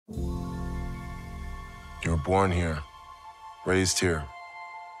You were born here, raised here.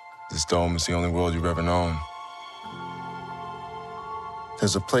 This dome is the only world you've ever known.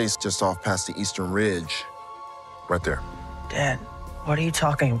 There's a place just off past the Eastern Ridge. Right there. Dad, what are you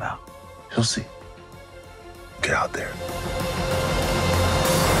talking about? You'll see. Get out there.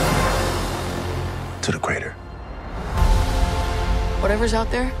 To the crater. Whatever's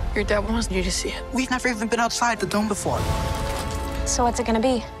out there, your dad wants you to see it. We've never even been outside the dome before. So what's it gonna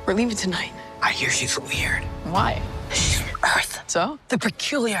be? We're leaving tonight. I hear she's weird. Why? She's from Earth. So? The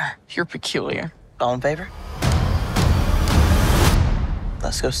peculiar. You're peculiar. All in favor?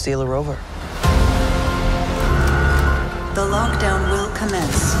 Let's go steal a rover. The lockdown will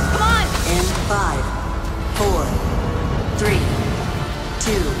commence. Come on! In 5, 4, 3,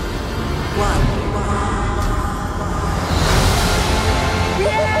 2,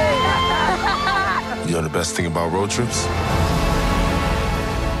 1. You know the best thing about road trips?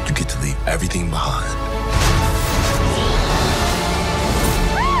 You get to leave everything behind.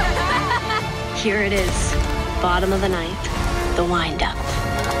 Here it is. Bottom of the ninth. The wind-up.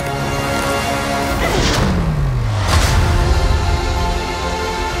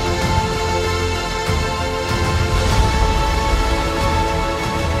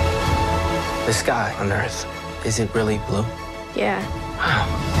 The sky on Earth, is it really blue? Yeah. Wow.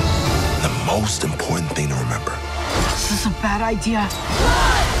 The most important thing to remember. This is a bad idea.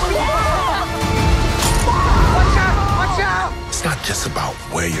 It's not just about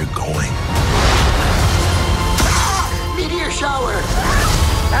where you're going. Meteor shower!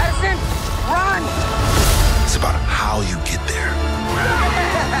 Addison, run! It's about how you get there.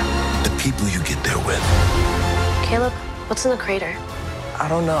 The people you get there with. Caleb, what's in the crater? I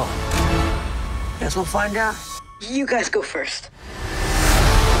don't know. Guess we'll find out. You guys go first.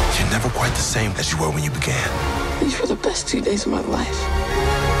 You're never quite the same as you were when you began. These were the best 2 days of my life.